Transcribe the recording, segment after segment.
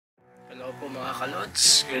Hello po mga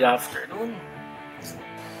kalods, good afternoon.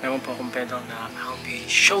 Meron po akong pedal na I'll be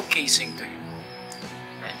showcasing to you.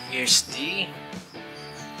 And here's the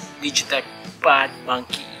Digitech Bad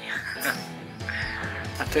Monkey.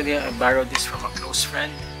 Actually, I borrowed this from a close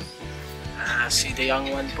friend. Si the young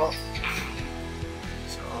one po.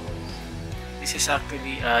 So, this is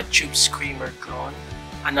actually a Tube Screamer clone.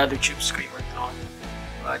 Another Tube Screamer clone.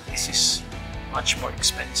 But this is much more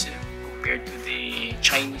expensive compared to the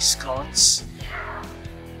Chinese clones,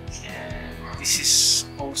 and this is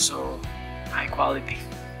also high quality.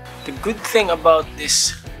 The good thing about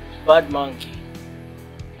this Bad Monkey,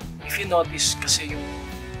 if you notice kasi yung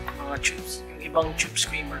mga tubes, yung ibang Tube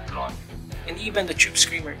Screamer clone, and even the Tube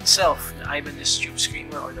Screamer itself, the Ibanez Tube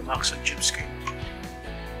Screamer or the Maxon Tube Screamer,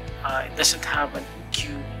 it doesn't have an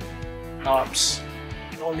EQ knobs.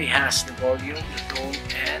 It only has the volume, the tone,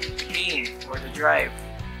 and the gain or the drive.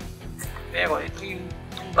 Pero ito yung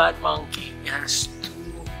Bad Monkey, it has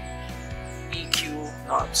two EQ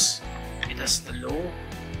knobs. It has the low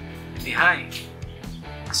and the high,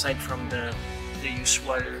 aside from the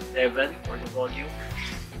usual level or the volume,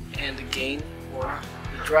 and the gain or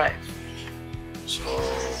the drive. So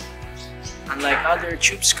unlike other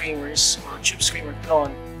Tube Screamers or Tube Screamer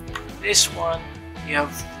clone, this one you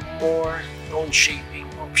have more tone shaping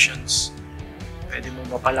options. Pwede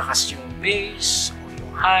mo mapalakas yung bass o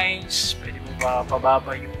yung highs, pwede mo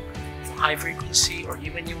mapababa yung high frequency or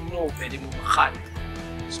even yung low, pwede mo makat.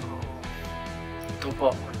 So ito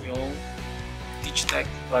po yung Digitech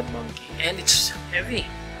Bad Monkey, and it's heavy,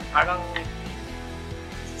 parang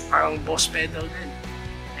Boss pedal din.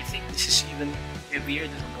 I think this is even heavier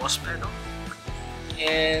than a Boss pedal.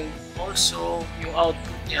 And also yung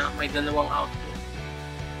output niya, may dalawang output.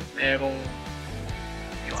 Merong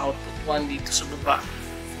yung output 1 dito sa baba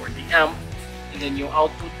for the amp, and then yung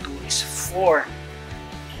output 2 is for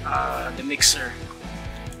the mixer.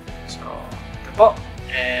 So ito po,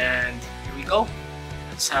 and here we go.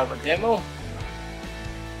 Let's have a demo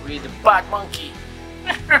with the Bad Monkey.